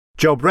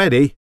Job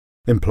ready?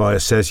 Employer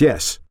says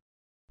yes.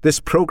 This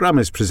programme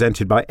is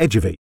presented by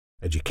Eduvate,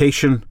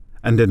 Education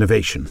and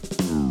Innovation.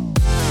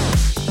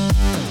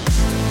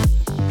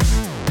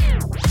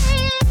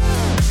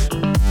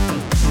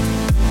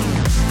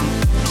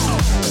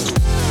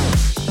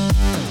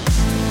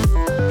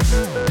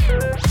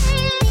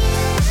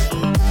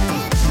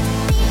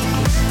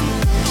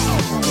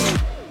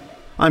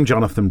 I'm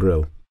Jonathan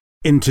Brill.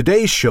 In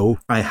today's show,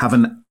 I have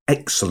an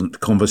excellent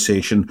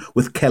conversation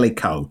with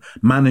Cowe,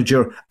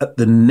 manager at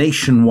the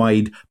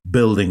Nationwide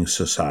Building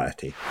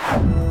Society.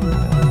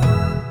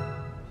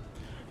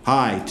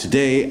 Hi,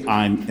 today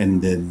I'm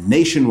in the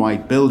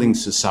Nationwide Building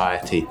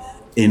Society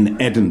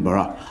in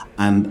Edinburgh,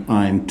 and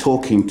I'm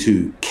talking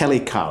to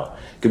Cowe.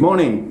 Good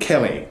morning,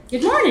 Kelly.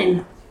 Good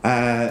morning.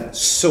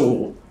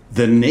 So,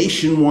 the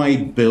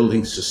Nationwide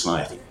Building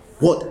Society.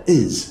 What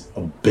is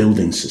a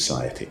building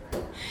society?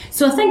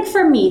 So I think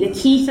for me, the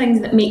key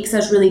thing that makes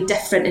us really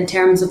different in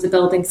terms of the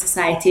Building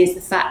Society is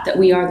the fact that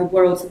we are the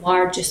world's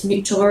largest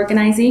mutual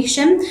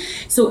organisation.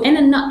 So in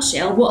a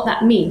nutshell, what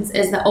that means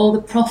is that all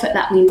the profit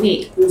that we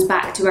make goes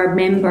back to our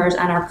members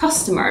and our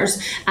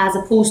customers, as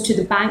opposed to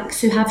the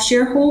banks who have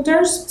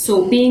shareholders.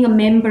 So being a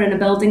member in a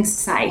building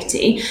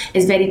society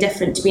is very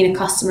different to being a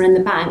customer in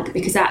the bank,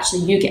 because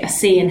actually you get a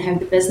say in how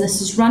the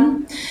business is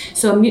run.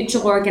 So a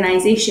mutual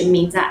organisation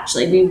means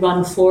actually we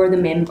run for the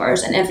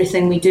members, and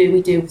everything we do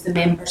with the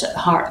members at the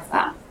heart of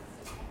that.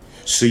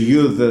 So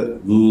you're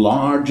the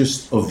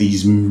largest of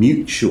these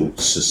mutual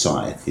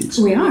societies.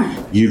 We are.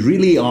 You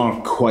really are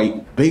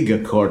quite big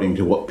according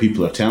to what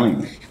people are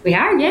telling me. We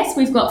are, yes.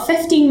 We've got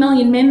 15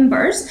 million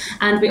members,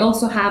 and we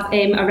also have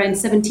around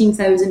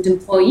 17,000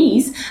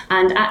 employees.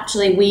 And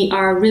actually we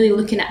are really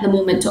looking at the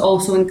moment to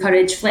also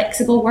encourage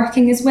flexible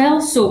working as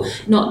well. So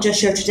not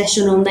just your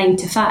traditional 9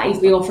 to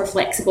 5, we offer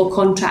flexible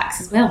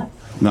contracts as well.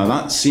 Now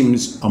that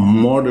seems a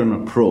modern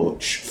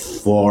approach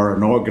for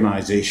an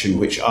organisation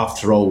which,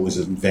 after all, was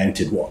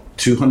invented,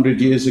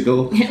 200 years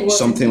ago?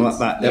 Something like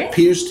that. Yes. It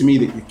appears to me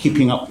that you're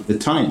keeping up with the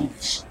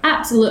times.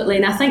 Absolutely,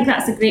 and I think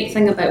that's the great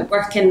thing about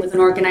working with an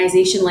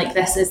organisation like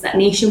this, is that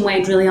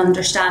Nationwide really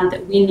understand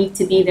that we need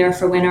to be there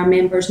for when our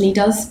members need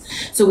us.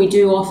 So we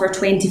do offer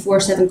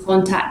 24/7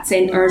 contact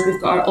centres,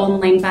 we've got our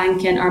online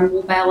banking, our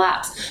mobile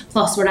apps,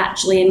 plus we're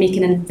actually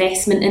making an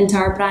investment into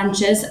our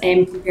branches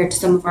compared to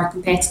some of our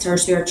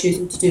competitors who are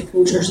choosing to do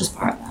closures as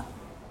part of that.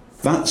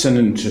 That's an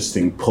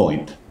interesting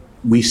point.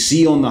 We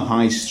see on the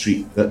high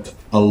street that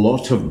a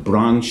lot of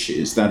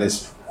branches, that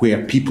is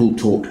where people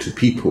talk to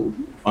people,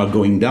 are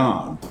going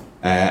down,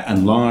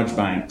 and large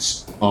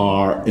banks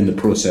are in the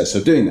process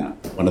of doing that.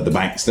 One of the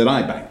banks that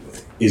I bank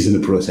with is in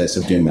the process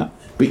of doing that.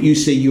 But you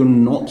say you're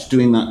not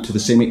doing that to the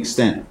same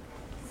extent.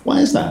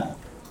 Why is that?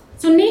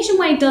 So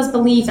Nationwide does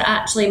believe that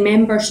actually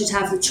members should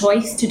have the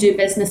choice to do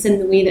business in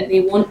the way that they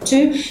want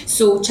to.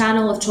 So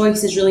channel of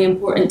choice is really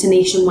important to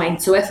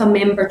Nationwide. So if a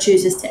member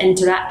chooses to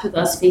interact with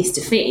us face to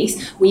face,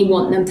 we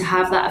want them to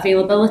have that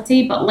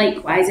availability. But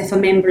likewise, if a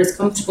member is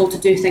comfortable to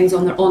do things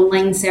on their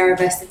online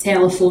service, the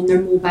telephone,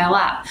 their mobile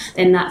app,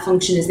 then that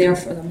function is there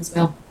for them as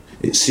well.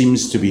 It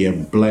seems to be a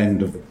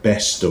blend of the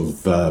best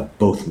of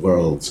both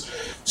worlds.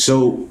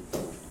 So,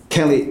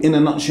 Kelly, in a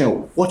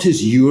nutshell, what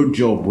is your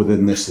job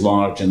within this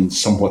large and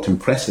somewhat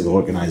impressive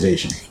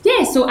organisation?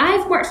 Yeah, so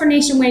I've worked for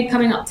Nationwide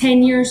coming up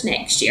 10 years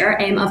next year.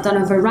 I've done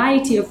a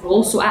variety of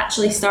roles, so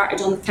actually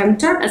started on the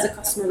counter as a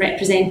customer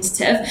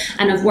representative,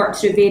 and I've worked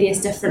through various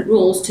different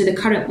roles to the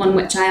current one,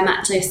 which I am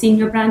actually a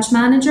senior branch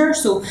manager,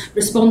 so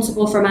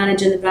responsible for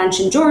managing the branch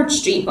in George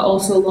Street, but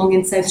also along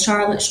in South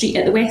Charlotte Street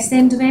at the west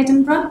end of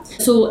Edinburgh.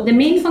 So the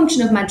main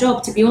function of my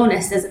job, to be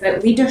honest, is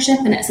about leadership,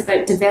 and it's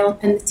about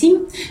developing the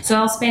team. So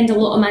I'll spend a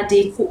lot of my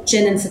day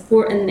coaching and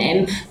supporting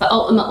them, but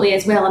ultimately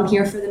as well I'm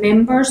here for the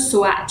members,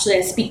 so actually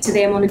I speak to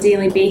them on a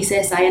daily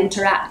basis, I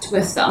interact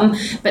with them,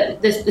 but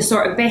the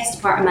sort of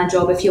best part of my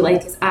job, if you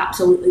like, is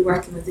absolutely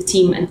working with the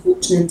team and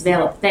coaching and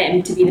develop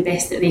them to be the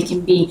best that they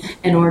can be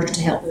in order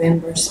to help the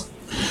members.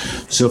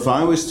 So if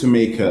I was to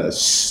make a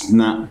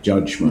snap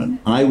judgment,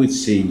 I would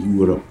say you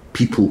were a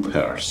people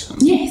person.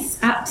 Yes,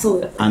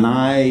 absolutely. And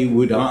I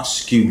would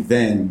ask you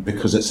then,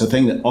 because it's a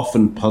thing that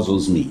often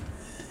puzzles me,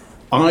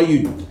 are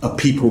you a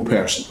people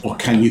person, or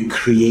can you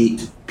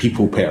create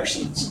people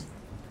persons?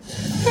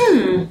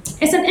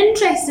 It's an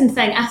interesting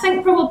thing. I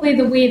think probably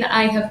the way that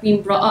I have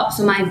been brought up,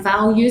 so my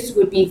values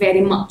would be very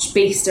much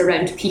based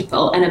around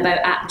people and about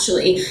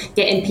actually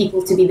getting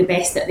people to be the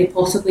best that they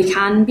possibly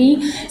can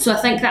be. So I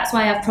think that's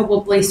why I've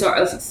probably sort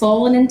of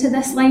fallen into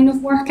this line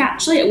of work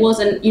actually. It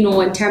wasn't,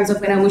 in terms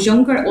of when I was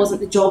younger, it wasn't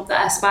the job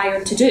that I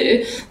aspired to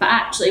do, but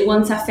actually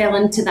once I fell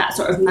into that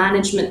sort of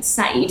management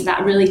side,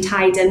 that really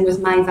tied in with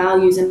my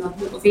values and my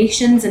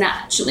motivations, and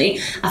actually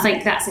I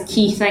think that's a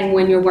key thing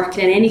when you're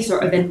working in any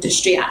sort of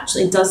industry.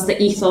 Actually, does the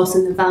ethos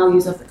and the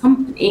values of the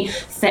company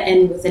fit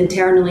in with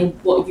internally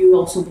what you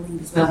also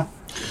believe as well?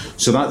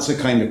 So that's a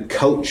kind of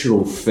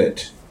cultural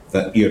fit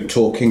that you're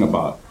talking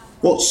about.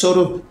 What sort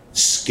of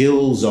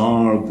skills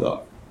are there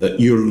that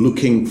you're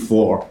looking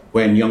for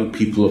when young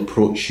people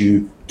approach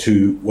you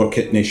to work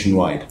at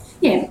Nationwide?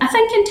 Yeah, I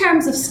think in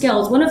terms of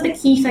skills, one of the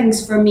key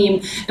things for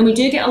me, and we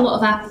do get a lot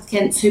of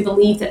applicants who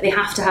believe that they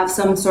have to have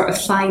some sort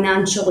of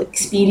financial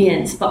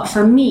experience, but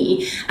for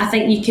me, I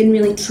think you can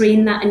really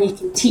train that and you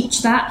can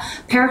teach that.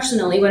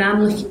 Personally, when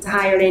I'm looking to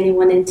hire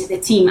anyone into the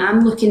team,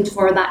 I'm looking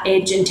for that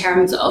edge in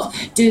terms of,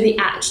 do they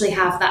actually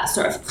have that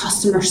sort of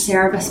customer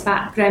service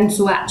background?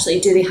 So actually,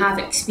 do they have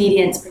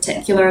experience,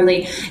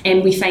 particularly,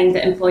 and we find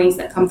that employees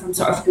that come from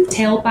sort of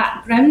hotel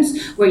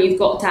backgrounds, where you've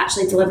got to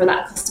actually deliver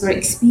that customer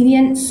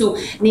experience. So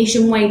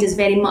Nationwide is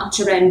very much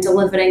around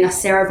delivering a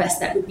service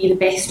that would be the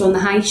best on the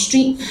high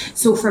street.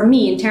 So for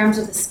me, in terms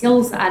of the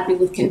skills that I'd be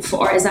looking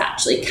for, is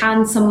actually,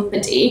 can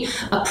somebody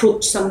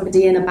approach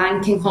somebody in a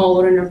banking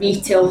hall or in a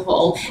retail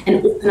hall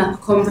and open up a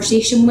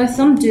conversation with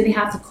them? Do they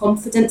have the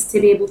confidence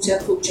to be able to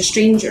approach a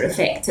stranger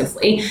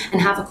effectively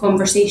and have a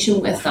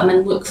conversation with them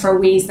and look for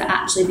ways that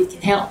actually we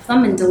can help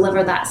them and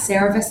deliver that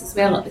service as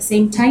well at the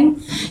same time?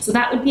 So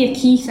that would be a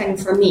key thing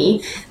for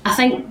me. I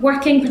think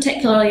working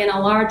particularly in a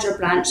larger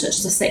branch, such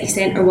as a city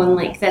centre one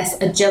like this,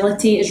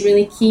 agility is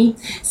really key.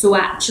 So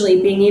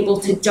actually being able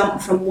to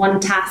jump from one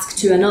task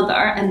to another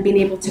and being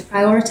able to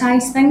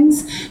prioritise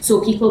things.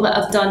 So people that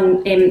have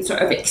done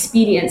sort of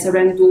experience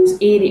around those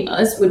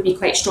areas would be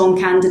quite strong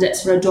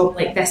candidates for a job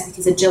like this,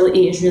 because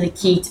agility is really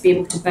key to be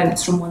able to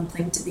bounce from one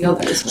thing to the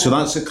other as well. So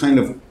that's a kind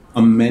of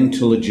a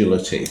mental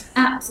agility.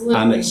 Absolutely.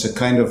 And it's a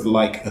kind of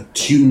like a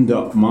tuned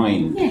up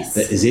mind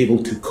that is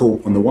able to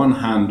cope on the one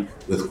hand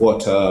with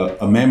what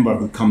a member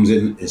who comes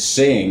in is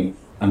saying,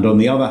 and on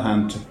the other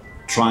hand to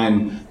try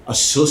and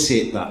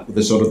associate that with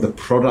the sort of the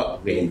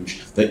product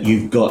range that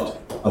you've got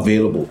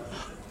available.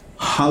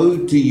 How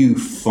do you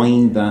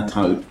find that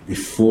out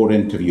before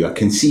interview? I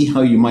can see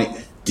how you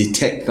might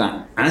detect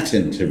that at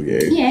interview,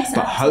 yes,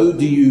 but how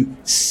do you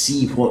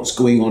see what's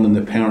going on in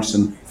the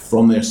person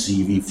from their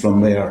CV,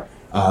 from their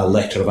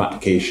letter of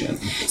application?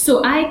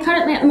 So I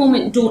currently at the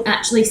moment don't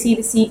actually see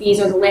the CVs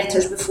or the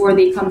letters before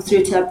they come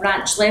through to a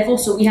branch level.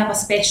 So we have a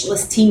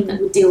specialist team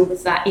that would deal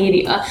with that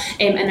area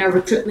in our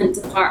recruitment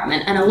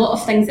department, and a lot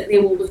of things that they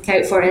will look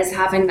out for is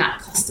having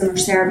that customer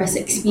service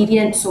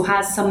experience. So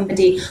has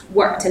somebody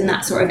worked in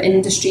that sort of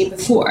industry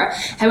before?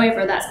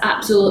 However, that's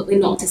absolutely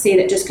not to say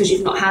that just because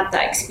you've not had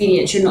that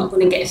experience you're not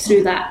going to get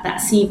through that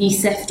CV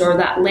sift or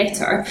that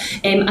letter.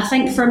 I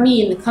think for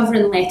me, in the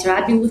covering letter,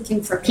 I'd be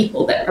looking for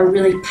people that are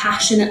really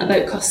passionate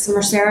about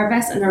customer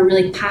service and are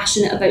really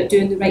passionate about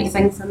doing the right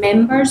thing for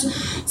members.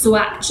 So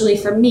actually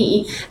for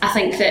me, I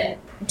think that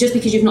just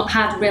because you've not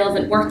had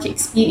relevant work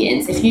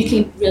experience, if you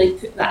can really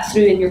put that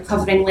through in your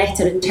covering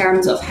letter in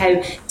terms of how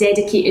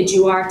dedicated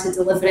you are to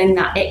delivering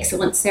that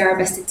excellent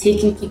service, to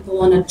taking people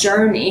on a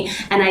journey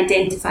and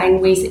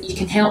identifying ways that you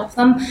can help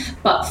them.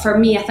 But for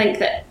me, I think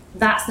that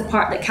that's the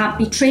part that can't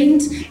be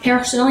trained.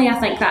 Personally, I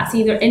think that's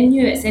either in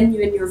you, it's in you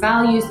in your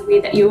values, the way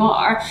that you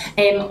are,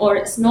 or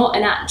it's not.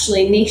 And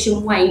actually,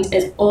 Nationwide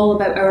is all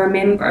about our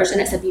members,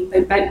 and it's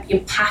about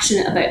being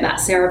passionate about that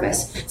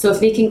service. So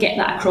if they can get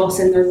that across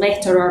in their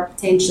letter or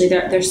potentially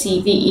their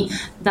CV,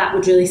 that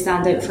would really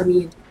stand out for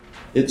me.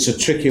 It's a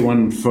tricky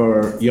one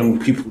for young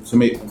people to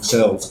make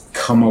themselves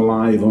come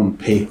alive on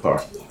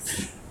paper.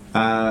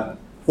 Yes.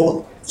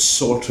 What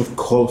sort of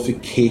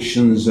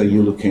qualifications are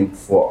you looking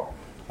for?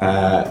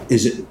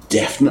 Is it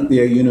definitely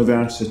a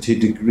university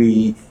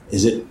degree?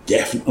 Is it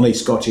definitely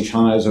Scottish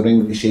Highers or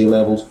English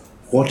A-levels?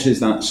 What is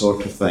that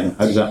sort of thing?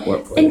 How does that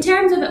work for you? In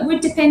terms of, it would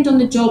depend on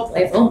the job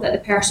level that the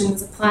person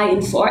was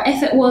applying for.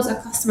 If it was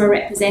a customer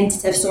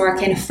representative, so our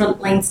kind of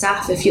frontline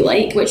staff, if you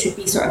like, which would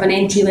be sort of an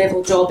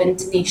entry-level job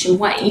into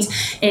Nationwide,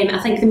 I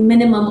think the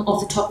minimum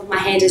off the top of my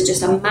head is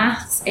just a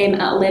maths at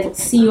a level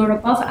C or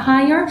above at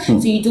higher. So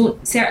you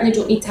certainly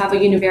don't need to have a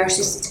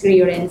university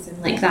degree or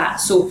anything like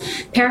that. So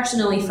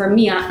personally for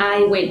me,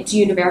 I went to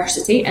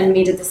university and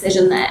made a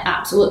decision that it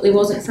absolutely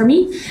wasn't for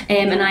me.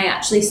 And I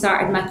actually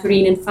started my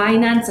career in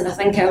finance, and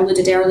I think I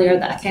alluded earlier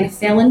that I kind of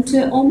fell into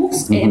it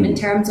almost in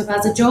terms of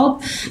as a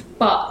job.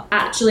 But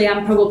actually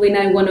I'm probably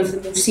now one of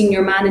the most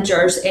senior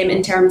managers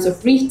in terms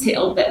of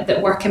retail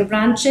that work in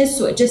branches.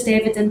 So it just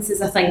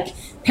evidences, I think,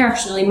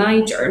 personally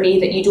my journey,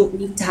 that you don't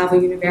need to have a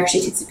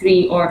university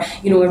degree or,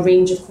 a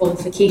range of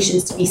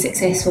qualifications to be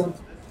successful.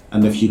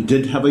 And if you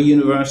did have a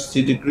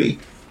university degree,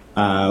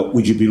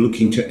 would you be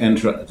looking to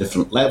enter at a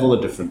different level,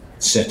 a different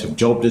set of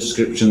job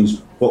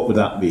descriptions? What would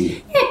that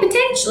be? Yeah,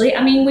 potentially.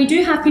 I mean, we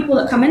do have people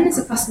that come in as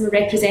a customer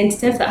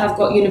representative that have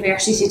got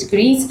university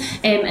degrees,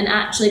 and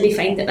actually they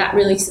find that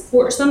really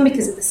supports them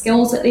because of the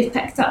skills that they've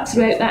picked up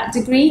throughout that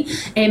degree.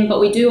 But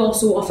we do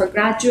also offer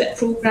graduate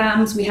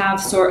programmes. We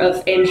have sort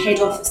of head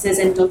offices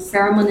in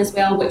Dunfermline as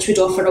well, which would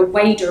offer a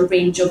wider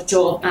range of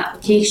job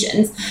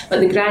applications.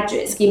 But the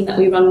graduate scheme that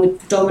we run would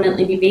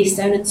predominantly be based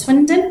down in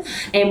Swindon,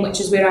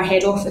 which is where our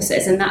head office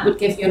is, and that would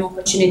give you an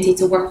opportunity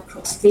to work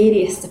across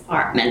various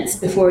departments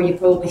before you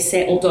probably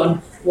settled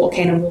on what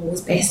kind of role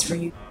was best for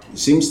you. It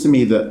seems to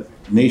me that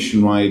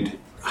Nationwide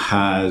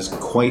has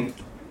quite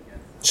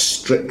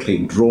strictly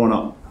drawn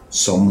up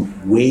some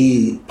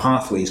career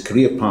pathways,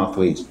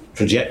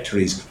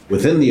 trajectories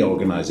within the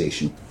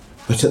organisation.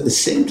 But at the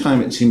same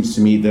time, it seems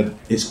to me that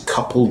it's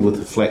coupled with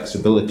the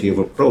flexibility of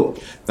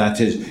approach. That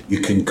is,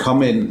 you can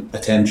come in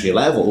at entry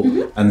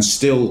level and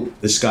still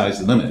the sky's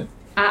the limit.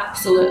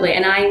 Absolutely,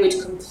 and I would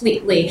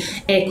completely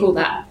echo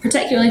that,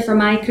 particularly for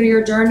my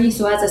career journey.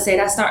 So as I said,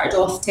 I started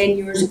off 10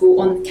 years ago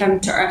on the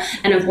counter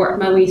and I've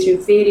worked my way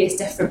through various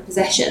different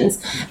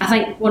positions. I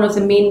think one of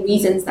the main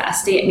reasons that I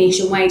stay at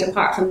Nationwide,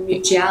 apart from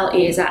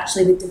mutuality, is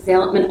actually the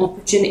development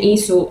opportunity.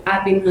 So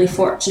I've been really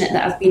fortunate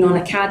that I've been on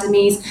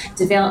academies,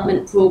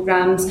 development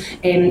programmes,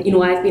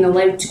 I've been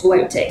allowed to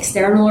go out to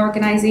external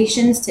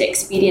organisations to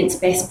experience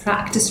best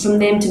practice from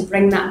them, to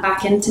bring that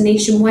back into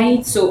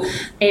Nationwide. So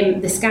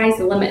the sky's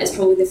the limit is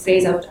probably the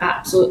phrase I would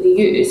absolutely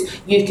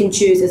use. You can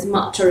choose as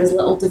much or as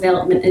little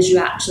development as you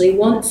actually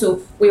want.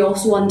 So we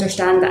also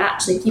understand that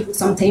actually people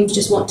sometimes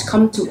just want to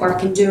come to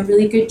work and do a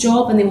really good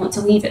job and they want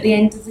to leave at the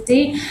end of the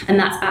day, and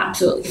that's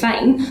absolutely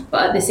fine.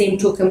 But at the same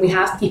token, we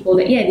have people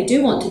that, they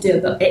do want to do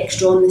a bit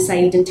extra on the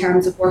side in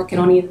terms of working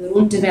on either their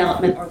own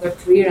development or their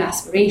career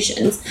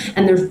aspirations,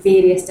 and there's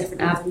various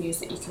different avenues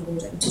that you can go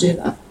down to do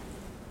that.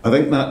 I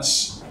think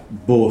that's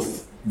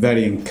both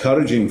very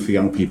encouraging for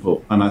young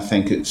people, and I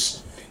think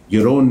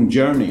your own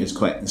journey is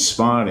quite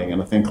inspiring,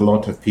 and I think a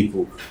lot of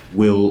people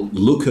will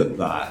look at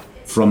that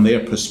from their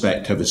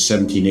perspective as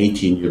 17,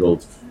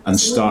 18-year-olds and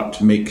start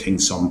making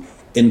some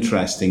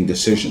interesting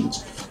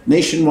decisions.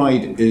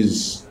 Nationwide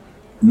is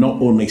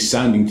not only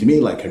sounding to me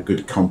like a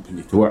good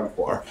company to work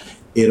for,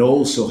 it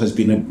also has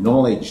been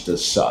acknowledged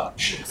as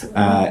such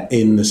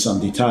in the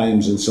Sunday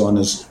Times and so on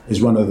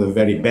as one of the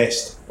very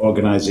best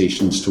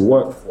organisations to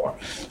work for.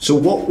 So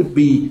what would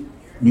be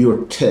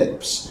your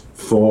tips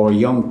for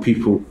young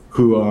people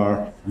who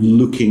are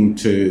looking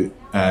to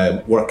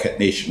work at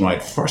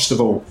Nationwide? First of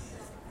all,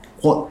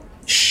 what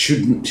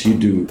shouldn't you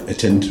do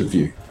at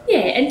interview? Yeah,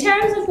 in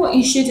terms of what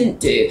you shouldn't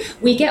do,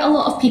 we get a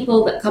lot of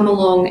people that come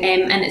along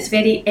and it's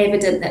very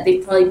evident that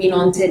they've probably been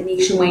on to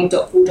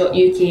nationwide.co.uk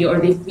or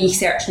they've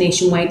researched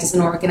Nationwide as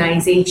an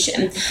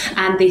organisation,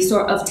 and they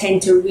sort of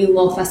tend to reel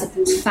off, I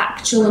suppose,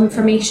 factual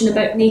information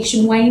about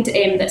Nationwide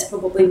that's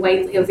probably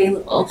widely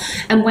available.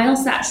 And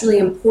whilst that's really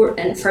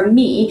important, for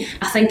me,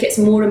 I think it's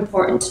more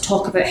important to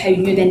talk about how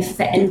you then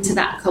fit into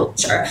that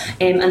culture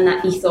and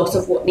that ethos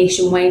of what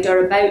Nationwide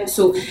are about.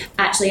 So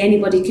actually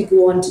anybody could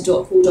go on to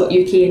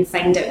 .co.uk and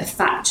find out the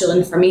factual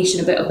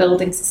information about a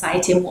building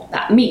society and what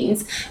that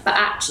means, but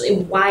actually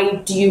why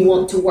do you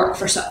want to work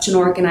for such an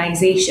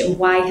organisation?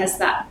 Why has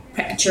that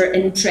pricked your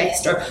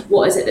interest, or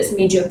what is it that's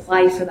made you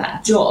apply for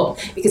that job?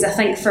 Because I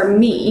think for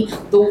me,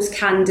 those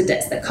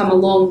candidates that come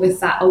along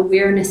with that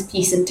awareness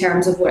piece in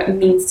terms of what it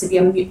means to be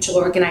a mutual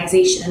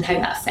organisation and how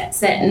that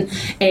fits in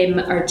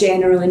are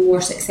generally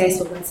more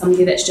successful than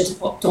somebody that's just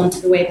popped onto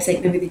the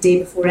website maybe the day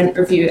before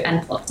interview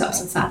and plucked up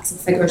some facts and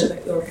figures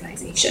about the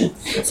organisation.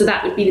 So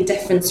that would be the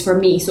difference for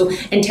me. So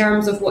in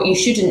terms of what you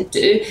shouldn't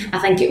do, I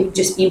think it would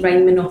just be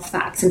rhyming off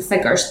facts and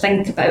figures.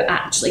 Think about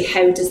actually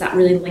how does that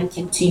really link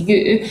into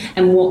you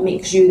and what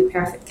makes you the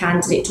perfect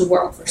candidate to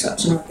work for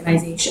such an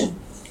organisation.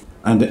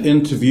 And at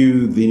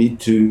interview, they need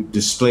to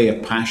display a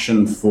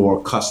passion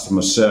for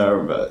customer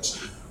service.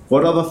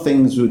 What other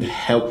things would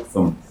help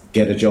them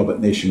get a job at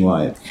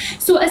Nationwide?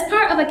 So as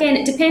part of, again,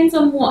 it depends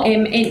on what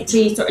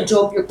entry sort of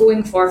job you're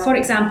going for. For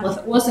example, if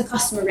it was a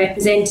customer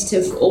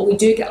representative role, we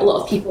do get a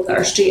lot of people that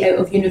are straight out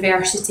of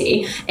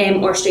university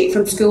or straight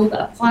from school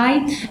that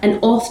apply, and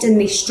often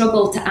they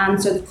struggle to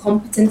answer the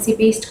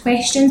competency-based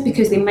questions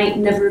because they might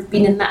never have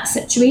been in that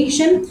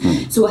situation.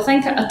 So I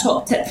think a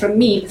top tip from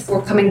me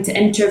before coming to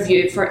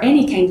interview for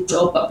any kind of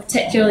job, but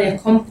particularly a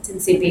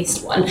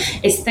competency-based one,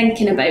 is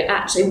thinking about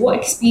actually what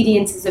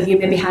experiences have you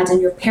maybe had in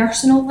your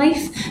personal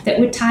life that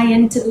would tie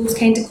into those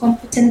kind of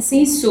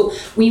competencies. So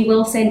we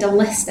will send a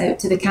list out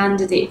to the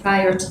candidate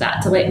prior to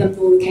that to let them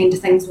know the kind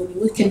of things we'll be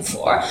looking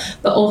for.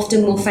 But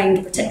often we'll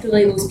find,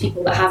 particularly those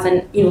people that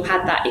haven't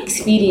had that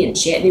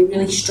experience yet, they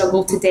really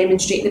struggle to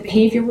demonstrate the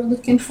behaviour we're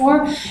looking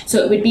for.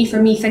 So it would be for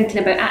me thinking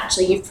about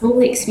actually you've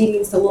probably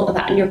experienced a lot of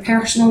that in your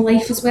personal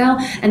life as well,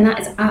 and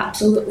that is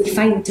absolutely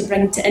fine to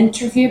bring to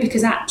interview,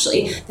 because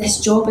actually this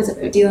job is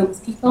about dealing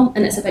with people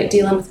and it's about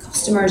dealing with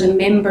customers and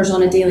members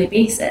on a daily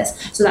basis.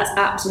 So that's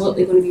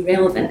absolutely going to be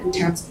relevant in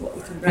terms of what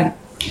we can bring.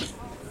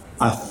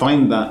 I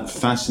find that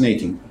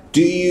fascinating.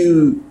 Do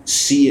you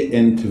see at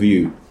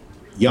interview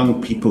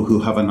young people who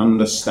have an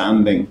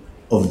understanding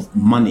of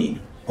money,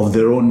 of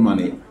their own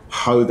money,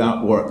 how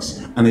that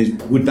works, and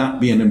would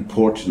that be an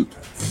important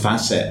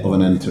facet of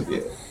an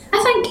interview?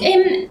 I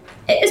think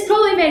it's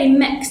probably very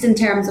mixed in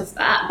terms of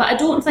that, but I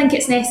don't think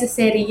it's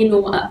necessarily,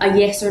 a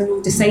yes or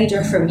no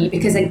decider for me,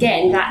 because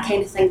again, that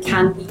kind of thing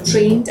can be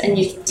trained and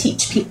you can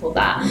teach people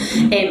that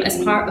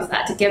as part of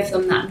that, to give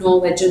them that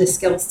knowledge or the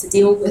skills to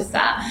deal with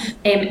that.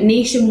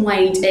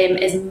 Nationwide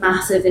is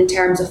massive in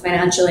terms of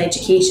financial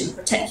education,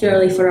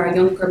 particularly for our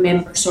younger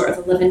members, sort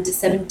of 11 to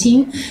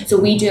 17. So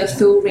we do a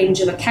full range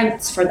of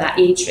accounts for that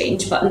age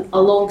range, but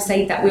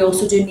alongside that we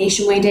also do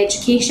Nationwide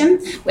Education,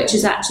 which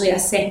is actually a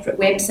separate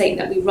website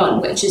that we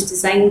run, which is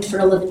designed for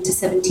 11 to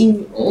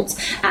 17-year-olds,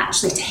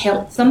 actually to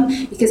help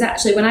them. Because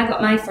actually when I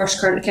got my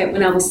first current account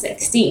when I was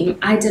 16,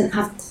 I didn't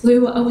have a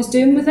clue what I was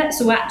doing with it.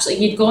 So actually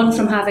you'd gone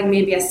from having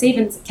maybe a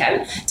savings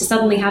account to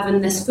suddenly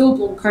having this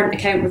full-blown current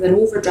account with an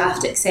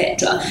overdraft,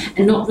 etc.,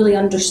 and not really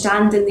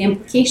understanding the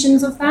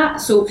implications of that.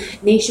 So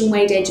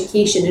nationwide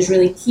education is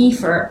really key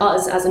for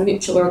us as a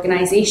mutual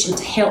organisation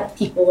to help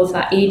people of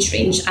that age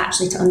range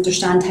actually to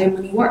understand how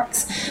money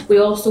works. We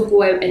also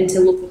go out into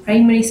local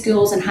primary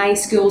schools and high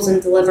schools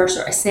and deliver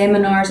sort of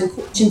seminars and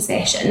coaching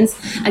sessions,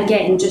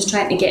 again just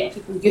trying to get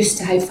people used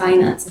to how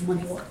finance and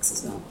money works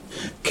as well.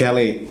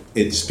 Kelly,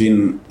 it's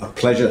been a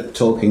pleasure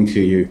talking to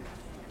you.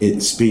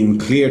 It's been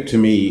clear to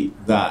me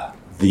that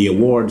the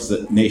awards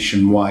that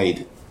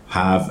Nationwide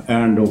have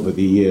earned over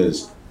the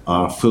years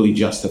are fully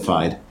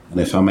justified, and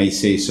if I may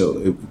say so,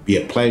 it would be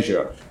a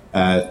pleasure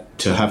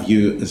to have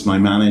you as my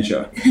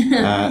manager.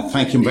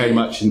 Thank you very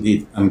much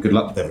indeed, and good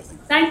luck with everything.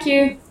 Thank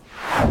you.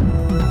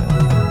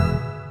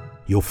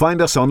 You'll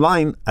find us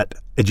online at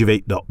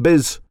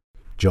eduvate.biz.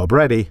 Job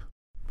ready.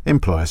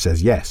 Employer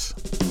says yes.